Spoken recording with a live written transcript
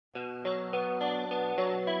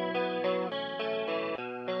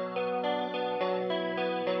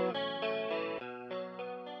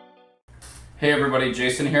Hey everybody,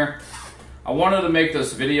 Jason here. I wanted to make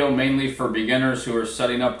this video mainly for beginners who are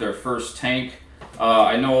setting up their first tank.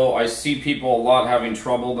 I know I see people a lot having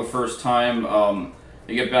trouble the first time.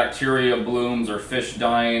 They get bacteria blooms or fish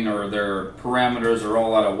dying or their parameters are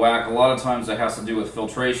all out of whack. A lot of times that has to do with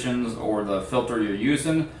filtrations or the filter you're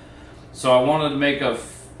using. So I wanted to make a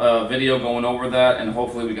video going over that, and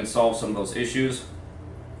hopefully we can solve some of those issues.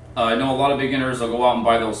 I know a lot of beginners will go out and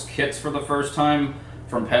buy those kits for the first time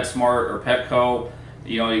from PetSmart or Petco.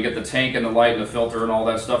 You know, you get the tank and the light and the filter and all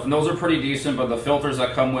that stuff, and those are pretty decent, but the filters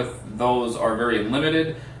that come with those are very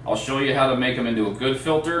limited. I'll show you how to make them into a good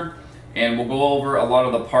filter, and we'll go over a lot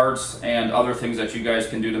of the parts and other things that you guys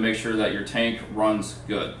can do to make sure that your tank runs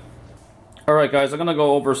good. Alright guys, I'm going to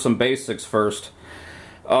go over some basics first.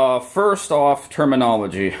 First off,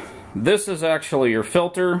 terminology. This is actually your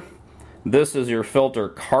filter. This is your filter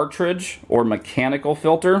cartridge or mechanical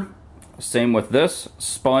filter. Same with this,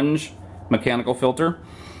 sponge mechanical filter.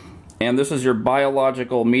 And this is your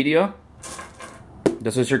biological media.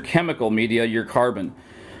 This is your chemical media, your carbon.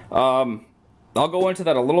 I'll go into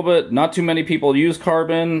that a little bit. Not too many people use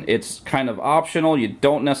carbon. It's kind of optional. You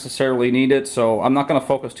don't necessarily need it, so I'm not going to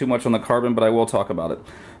focus too much on the carbon, but I will talk about it.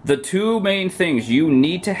 The two main things you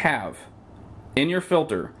need to have in your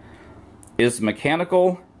filter is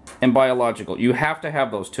mechanical and biological. You have to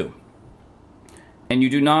have those two. And you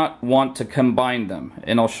do not want to combine them,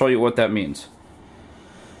 and I'll show you what that means.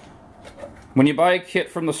 When you buy a kit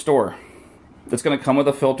from the store, it's going to come with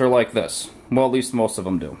a filter like this. Well, at least most of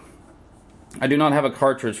them do. I do not have a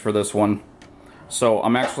cartridge for this one, so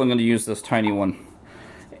I'm actually going to use this tiny one.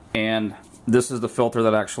 And this is the filter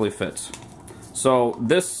that actually fits. So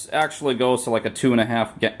this actually goes to like a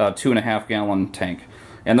 2.5 gallon tank.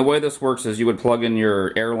 And the way this works is you would plug in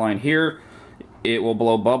your air line here. It will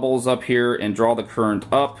blow bubbles up here and draw the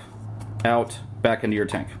current up, out, back into your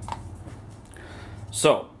tank.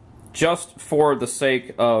 So, just for the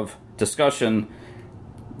sake of discussion,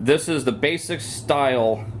 this is the basic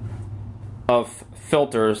style of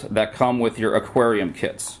filters that come with your aquarium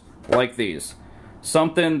kits, like these.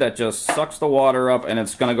 Something that just sucks the water up and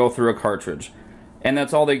it's going to go through a cartridge. And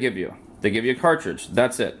that's all they give you. They give you a cartridge.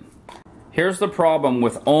 That's it. Here's the problem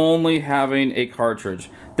with only having a cartridge.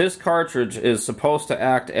 This cartridge is supposed to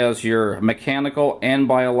act as your mechanical and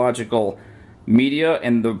biological media,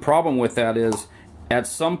 and the problem with that is at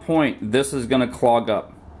some point this is going to clog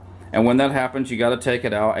up. And when that happens, you got to take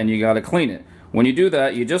it out and you got to clean it. When you do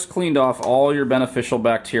that, you just cleaned off all your beneficial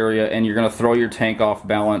bacteria and you're going to throw your tank off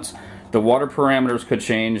balance. The water parameters could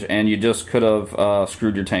change and you just could have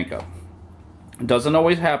screwed your tank up. It doesn't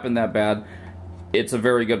always happen that bad. It's a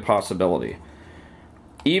very good possibility.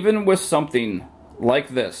 Even with something like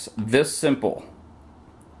this simple,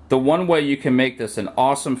 the one way you can make this an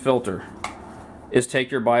awesome filter is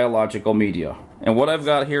take your biological media. And what I've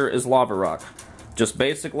got here is lava rock. Just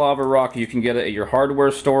basic lava rock. You can get it at your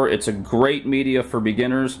hardware store. It's a great media for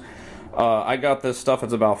beginners. I got this stuff.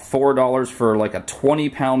 It's about $4 for like a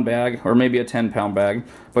 20-pound bag or maybe a 10-pound bag,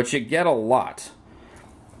 but you get a lot.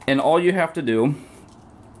 And all you have to do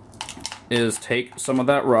is take some of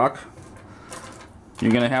that rock.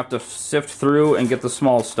 You're going to have to sift through and get the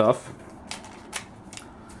small stuff.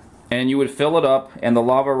 And you would fill it up, and the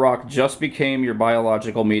lava rock just became your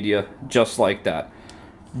biological media, just like that.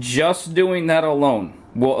 Just doing that alone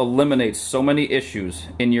will eliminate so many issues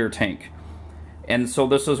in your tank. And so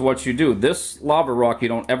this is what you do. This lava rock you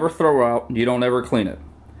don't ever throw out, you don't ever clean it.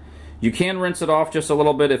 You can rinse it off just a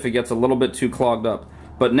little bit if it gets a little bit too clogged up.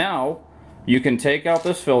 But now, you can take out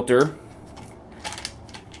this filter.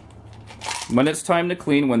 When it's time to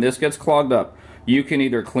clean, when this gets clogged up, you can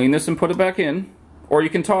either clean this and put it back in, or you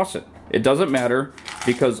can toss it. It doesn't matter,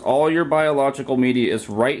 because all your biological media is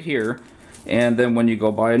right here. And then when you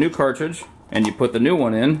go buy a new cartridge, and you put the new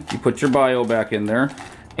one in, you put your bio back in there,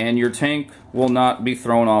 and your tank will not be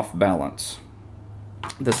thrown off balance.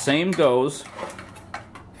 The same goes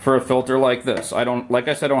for a filter like this. Like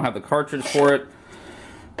I said, I don't have the cartridge for it.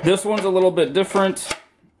 This one's a little bit different.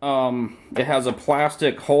 It has a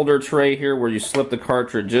plastic holder tray here where you slip the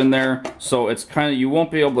cartridge in there, so it's kind of, you won't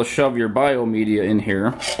be able to shove your bio media in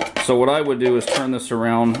here. So what I would do is turn this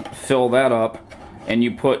around, fill that up, and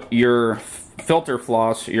you put your filter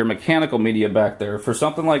floss, your mechanical media back there. For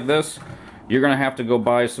something like this, you're going to have to go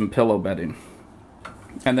buy some pillow bedding,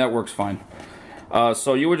 and that works fine.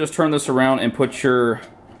 So you would just turn this around and put your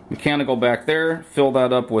mechanical back there, fill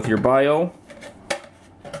that up with your bio,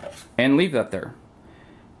 and leave that there.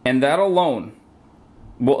 And that alone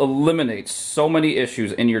will eliminate so many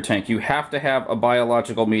issues in your tank. You have to have a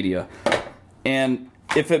biological media. And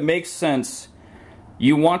if it makes sense,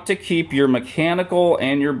 You want to keep your mechanical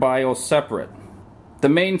and your bio separate. The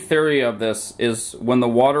main theory of this is when the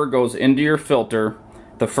water goes into your filter,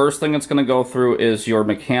 the first thing it's going to go through is your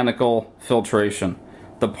mechanical filtration.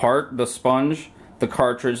 The sponge, the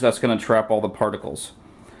cartridge that's going to trap all the particles.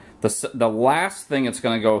 The last thing it's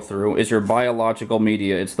going to go through is your biological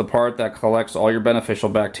media. It's the part that collects all your beneficial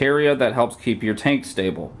bacteria that helps keep your tank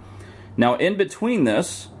stable. Now in between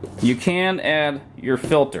this, you can add your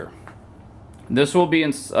filter. This will be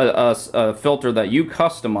a filter that you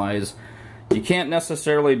customize. You can't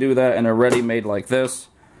necessarily do that in a ready-made like this.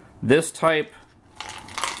 This type,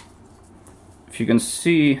 if you can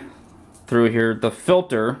see through here, the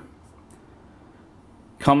filter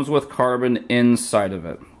comes with carbon inside of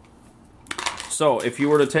it. So if you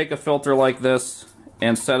were to take a filter like this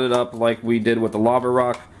and set it up like we did with the lava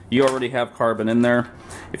rock, you already have carbon in there.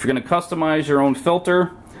 If you're going to customize your own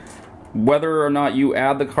filter, whether or not you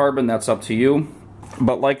add the carbon, that's up to you.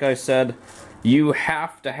 But like I said, you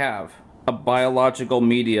have to have a biological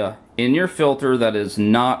media in your filter that is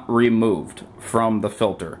not removed from the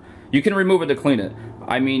filter. You can remove it to clean it.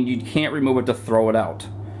 I mean, you can't remove it to throw it out.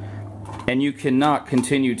 And you cannot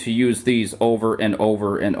continue to use these over and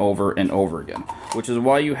over and over and over again, which is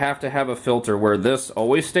why you have to have a filter where this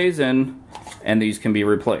always stays in and these can be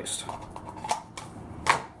replaced.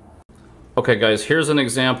 Okay guys, here's an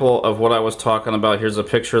example of what I was talking about. Here's a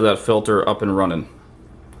picture of that filter up and running,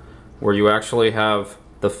 where you actually have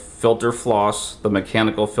the filter floss, the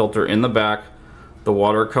mechanical filter in the back, the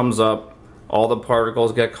water comes up, all the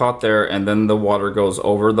particles get caught there, and then the water goes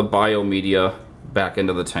over the biomedia back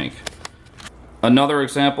into the tank. Another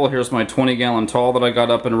example, here's my 20-gallon tall that I got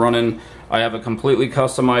up and running. I have a completely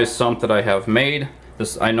customized sump that I have made.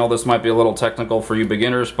 I know this might be a little technical for you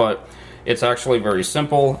beginners, but it's actually very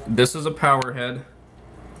simple. This is a power head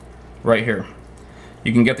right here.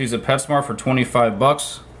 You can get these at PetSmart for 25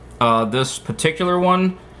 bucks. This particular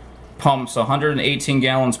one pumps 118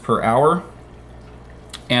 gallons per hour,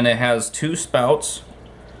 and it has two spouts.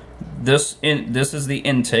 This is the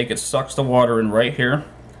intake. It sucks the water in right here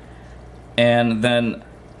and then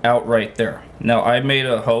out right there. Now I made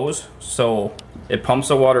a hose, so it pumps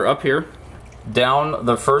the water up here. Down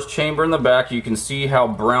the first chamber in the back, you can see how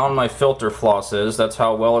brown my filter floss is. That's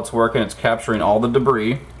how well it's working. It's capturing all the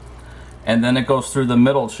debris. And then it goes through the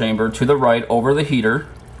middle chamber to the right over the heater,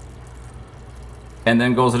 and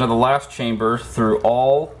then goes into the last chamber through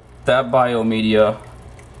all that biomedia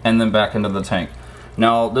and then back into the tank.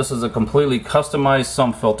 Now this is a completely customized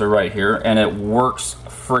sump filter right here, and it works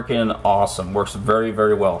freaking awesome. Works very,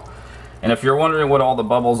 very well. And if you're wondering what all the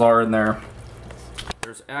bubbles are in there,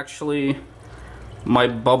 there's actually, my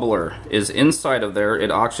bubbler is inside of there. It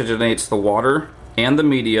oxygenates the water and the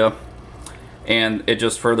media, and it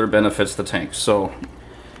just further benefits the tank. So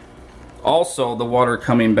also the water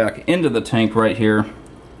coming back into the tank right here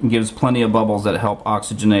gives plenty of bubbles that help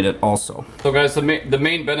oxygenate it also. So guys, the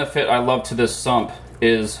main benefit I love to this sump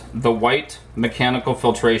is the white mechanical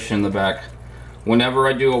filtration in the back. Whenever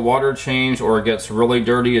I do a water change or it gets really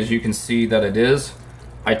dirty, as you can see that it is,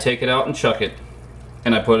 I take it out and chuck it,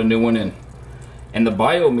 and I put a new one in. And the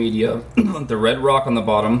biomedia, the red rock on the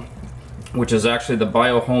bottom, which is actually the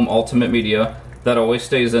BioHome Ultimate Media, that always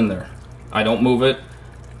stays in there. I don't move it.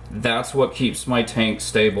 That's what keeps my tank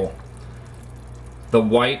stable. The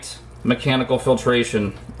white mechanical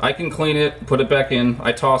filtration, I can clean it, put it back in,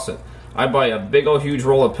 I toss it. I buy a big old huge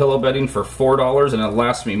roll of pillow bedding for $4 and it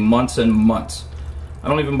lasts me months and months. I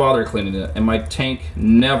don't even bother cleaning it, and my tank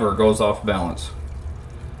never goes off balance.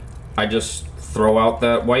 I just throw out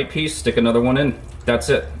that white piece, stick another one in. That's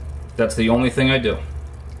it. That's the only thing I do.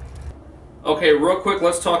 Okay, real quick,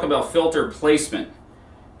 let's talk about filter placement.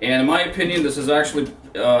 And in my opinion, this is actually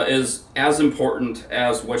is as important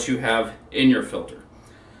as what you have in your filter.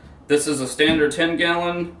 This is a standard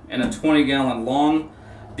 10-gallon and a 20-gallon long.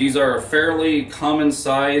 These are a fairly common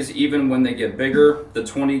size even when they get bigger. The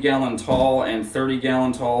 20-gallon tall and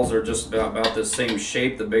 30-gallon talls are just about the same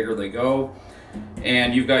shape the bigger they go.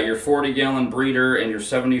 And you've got your 40-gallon breeder and your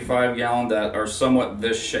 75-gallon that are somewhat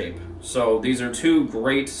this shape. So these are two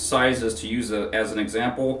great sizes to use as an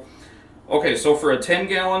example. Okay, so for a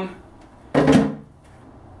 10-gallon,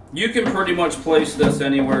 you can pretty much place this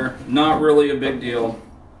anywhere. Not really a big deal.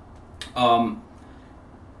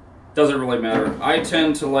 Doesn't really matter. I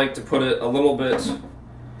tend to like to put it a little bit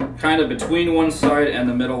kind of between one side and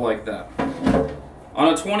the middle like that. On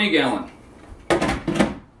a 20-gallon,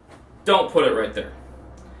 don't put it right there.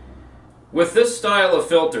 With this style of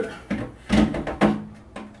filter,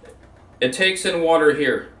 it takes in water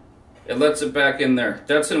here. It lets it back in there.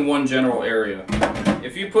 That's in one general area.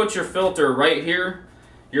 If you put your filter right here,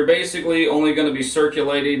 you're basically only going to be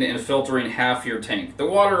circulating and filtering half your tank. The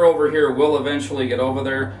water over here will eventually get over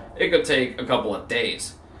there. It could take a couple of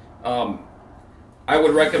days. I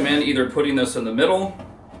would recommend either putting this in the middle,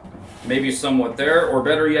 maybe somewhat there, or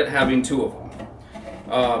better yet, having two of them.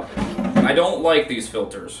 I don't like these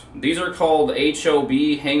filters. These are called HOB,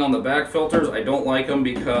 hang on the back filters. I don't like them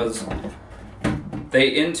because they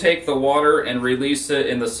intake the water and release it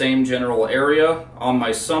in the same general area. On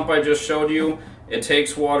my sump I just showed you, it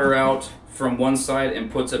takes water out from one side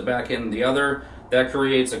and puts it back in the other. That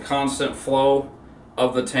creates a constant flow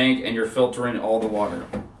of the tank and you're filtering all the water.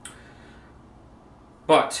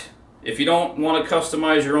 But if you don't want to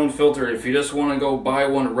customize your own filter, if you just want to go buy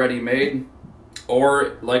one ready-made,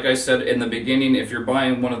 or like I said in the beginning, if you're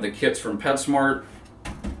buying one of the kits from PetSmart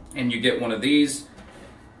and you get one of these,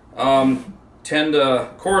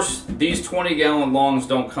 of course, these 20-gallon longs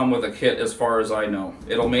don't come with a kit as far as I know.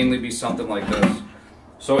 It'll mainly be something like this.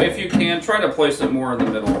 So if you can, try to place it more in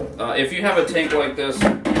the middle. If you have a tank like this,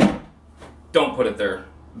 don't put it there.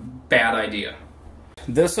 Bad idea.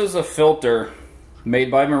 This is a filter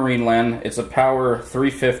made by Marineland. It's a Power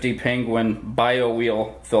 350 Penguin Bio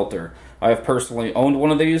Wheel filter. I have personally owned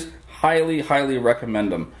one of these. Highly, highly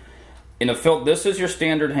recommend them. This is your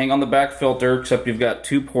standard hang on the back filter, except you've got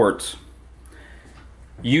two ports.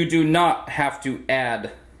 You do not have to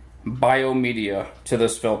add biomedia to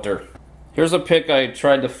this filter. Here's a pic I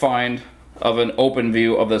tried to find of an open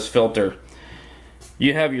view of this filter.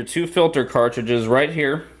 You have your two filter cartridges right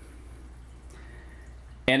here,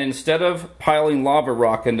 and instead of piling lava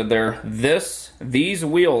rock into there, these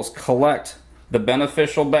wheels collect the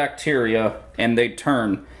beneficial bacteria and they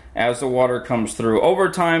turn as the water comes through. Over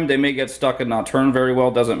time they may get stuck and not turn very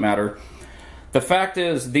well, doesn't matter. The fact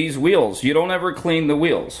is, these wheels, you don't ever clean the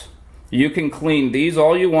wheels. You can clean these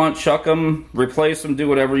all you want, chuck them, replace them, do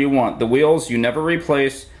whatever you want. The wheels you never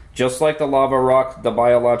replace, just like the lava rock, the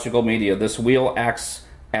biological media. This wheel acts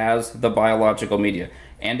as the biological media,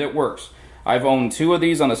 and it works. I've owned two of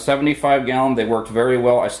these on a 75-gallon. They worked very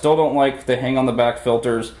well. I still don't like the hang on the back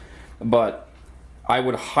filters, but I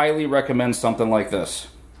would highly recommend something like this.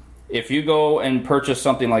 If you go and purchase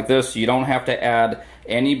something like this, you don't have to add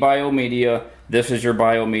any biomedia. This is your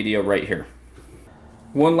biomedia right here.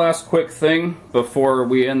 One last quick thing before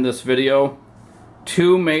we end this video.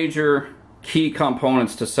 Two major key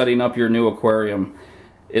components to setting up your new aquarium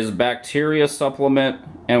is bacteria supplement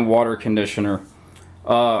and water conditioner.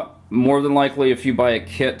 More than likely, if you buy a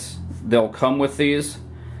kit, they'll come with these.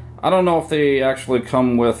 I don't know if they actually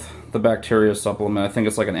come with the bacteria supplement. I think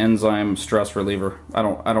it's like an enzyme stress reliever. I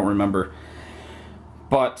don't remember.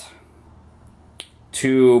 But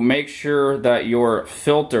to make sure that your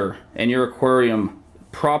filter and your aquarium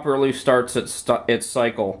properly starts its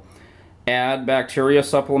cycle, add bacteria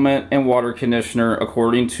supplement and water conditioner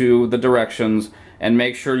according to the directions, and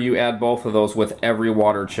make sure you add both of those with every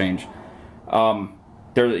water change.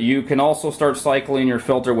 You can also start cycling your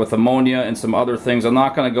filter with ammonia and some other things. I'm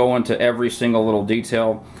not going to go into every single little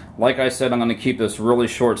detail. Like I said, I'm going to keep this really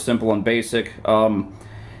short, simple, and basic.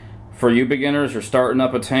 For you beginners, you're starting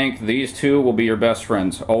up a tank, these two will be your best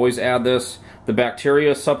friends. Always add this. The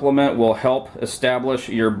bacteria supplement will help establish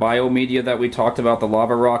your biomedia that we talked about, the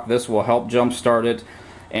lava rock. This will help jumpstart it.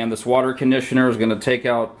 And this water conditioner is going to take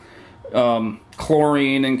out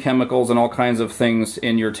chlorine and chemicals and all kinds of things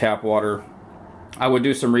in your tap water. I would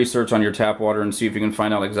do some research on your tap water and see if you can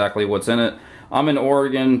find out exactly what's in it. I'm in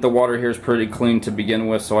Oregon. The water here is pretty clean to begin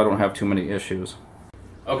with, so I don't have too many issues.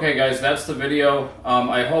 Okay guys, that's the video.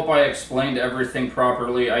 I hope I explained everything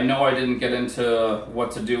properly. I know I didn't get into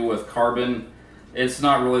what to do with carbon. It's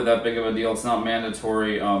not really that big of a deal. It's not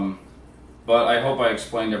mandatory, but I hope I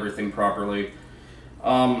explained everything properly.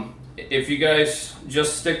 If you guys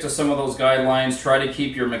just stick to some of those guidelines, try to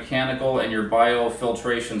keep your mechanical and your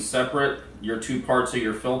biofiltration separate, your two parts of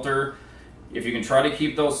your filter. If you can try to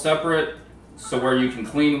keep those separate, so where you can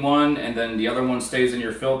clean one and then the other one stays in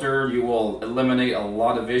your filter, you will eliminate a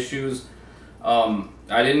lot of issues. I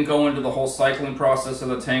didn't go into the whole cycling process of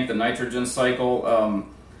the tank, the nitrogen cycle.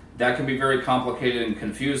 That can be very complicated and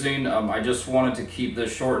confusing. I just wanted to keep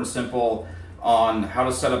this short and simple on how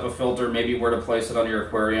to set up a filter, maybe where to place it on your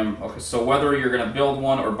aquarium. Okay, so whether you're going to build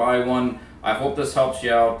one or buy one, I hope this helps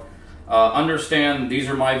you out. Understand these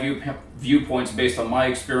are my viewpoints based on my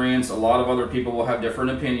experience. A lot of other people will have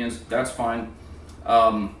different opinions. That's fine.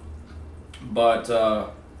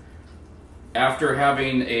 After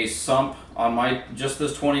having a sump on just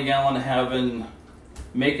this 20-gallon,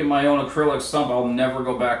 making my own acrylic sump, I'll never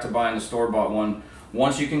go back to buying a store-bought one.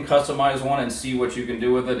 Once you can customize one and see what you can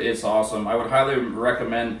do with it, it's awesome. I would highly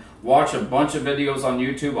recommend watch a bunch of videos on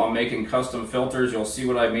YouTube on making custom filters. You'll see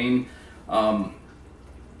what I mean.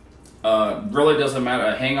 Really doesn't matter.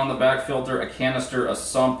 A hang on the back filter, a canister, a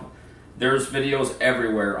sump. There's videos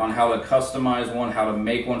everywhere on how to customize one, how to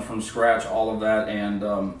make one from scratch, all of that,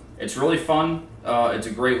 and it's really fun. It's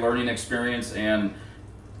a great learning experience, and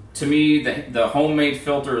to me, the homemade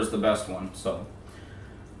filter is the best one. So,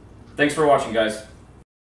 thanks for watching, guys.